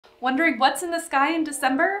Wondering what's in the sky in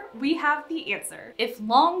December? We have the answer. If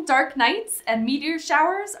long, dark nights and meteor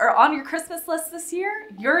showers are on your Christmas list this year,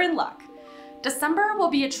 you're in luck. December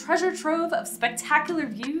will be a treasure trove of spectacular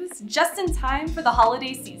views just in time for the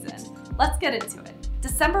holiday season. Let's get into it.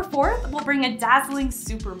 December 4th will bring a dazzling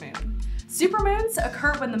supermoon. Supermoons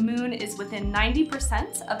occur when the moon is within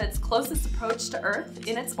 90% of its closest approach to Earth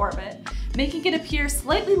in its orbit, making it appear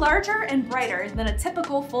slightly larger and brighter than a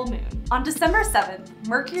typical full moon. On December 7th,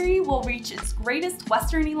 Mercury will reach its greatest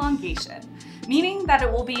western elongation, meaning that it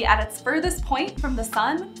will be at its furthest point from the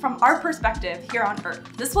sun from our perspective here on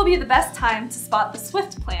Earth. This will be the best time to spot the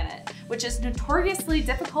Swift planet, which is notoriously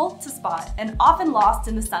difficult to spot and often lost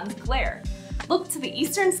in the sun's glare. Look to the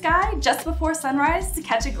eastern sky just before sunrise to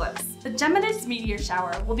catch a glimpse. The Geminids meteor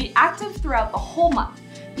shower will be active throughout the whole month,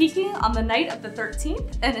 peaking on the night of the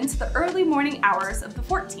 13th and into the early morning hours of the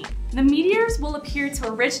 14th. The meteors will appear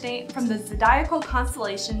to originate from the zodiacal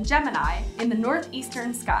constellation Gemini in the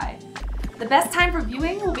northeastern sky. The best time for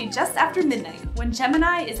viewing will be just after midnight, when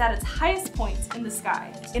Gemini is at its highest point in the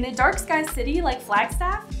sky. In a dark sky city like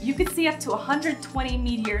Flagstaff, you could see up to 120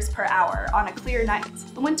 meteors per hour on a clear night.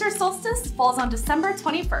 The winter solstice falls on December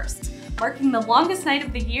 21st, marking the longest night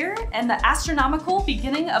of the year and the astronomical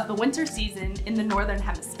beginning of the winter season in the northern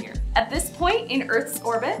hemisphere. At this point in Earth's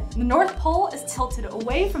orbit, the North Pole is tilted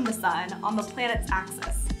away from the sun on the planet's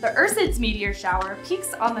axis. The Ursids meteor shower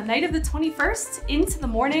peaks on the night of the 21st into the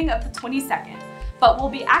morning of the 22nd, but will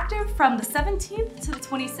be active from the 17th to the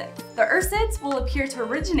 26th. The Ursids will appear to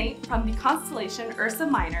originate from the constellation Ursa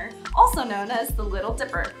Minor, also known as the Little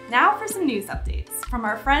Dipper. Now for some news updates from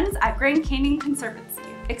our friends at Grand Canyon Conservancy.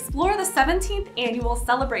 Explore the 17th annual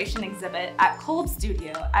celebration exhibit at Kolb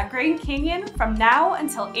Studio at Grand Canyon from now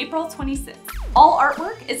until April 26th. All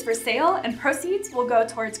artwork is for sale and proceeds will go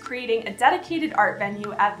towards creating a dedicated art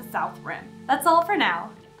venue at the South Rim. That's all for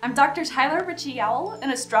now. I'm Dr. Tyler Richey-Yowell,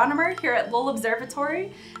 an astronomer here at Lowell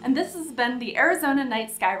Observatory, and this has been the Arizona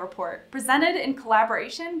Night Sky Report, presented in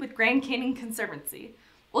collaboration with Grand Canyon Conservancy.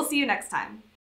 We'll see you next time.